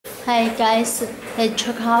Hi guys, let's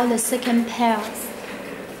check out the second pair.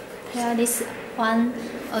 Here is one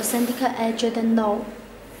authentic jordansole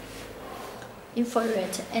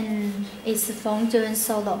infrared and it's from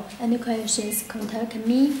jordansole. Any questions, contact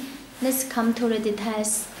me. Let's come to the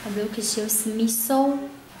details. I look shows midsole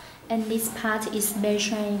and this part is very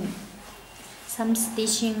shiny. Some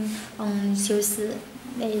stitching on shoes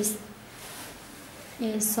is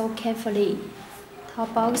so carefully.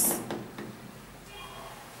 Top box.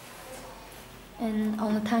 And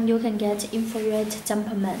on the tongue you can get infrared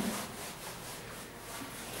jumpman.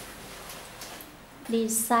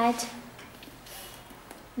 This side,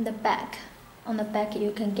 the back. On the back you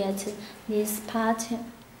can get this part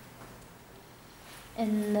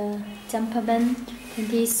and the jumpman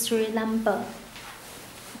 23 number.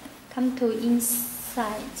 Come to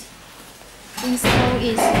inside. Inside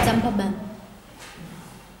is jumpman.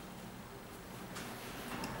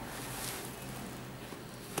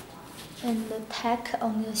 And the tag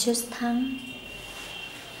on the shoe's tongue.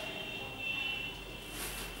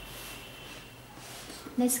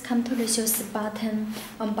 Let's come to the shoe's button.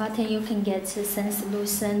 On button you can get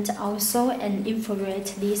translucent also and infrared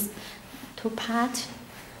these two parts.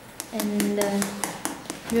 And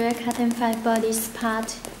real cotton fiber this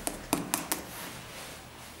part.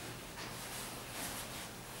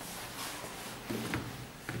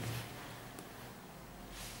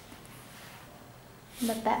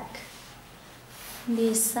 The back.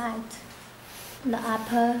 This side, the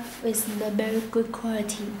upper with the very good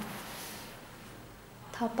quality.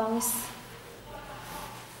 Top box.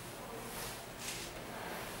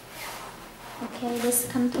 Okay, let's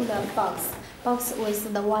come to the box. Box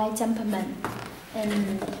with the white jumpman.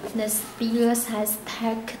 And the bigger size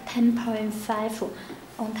tag 10.5.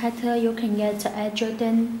 On title you can get a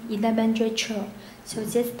Jordan 11 retro.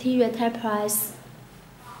 Suggested retail price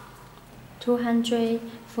 $249.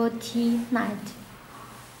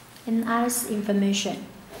 And other information.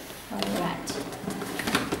 Alright.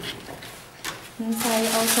 Inside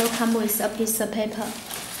also come with a piece of paper.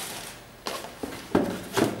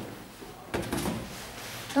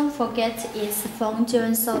 Don't forget it's from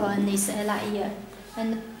jordansole and it's Ella here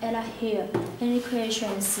and Ella here. Any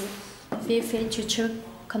questions? Feel free to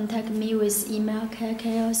contact me with email, KK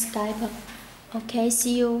or Skype. Okay,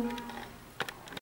 see you.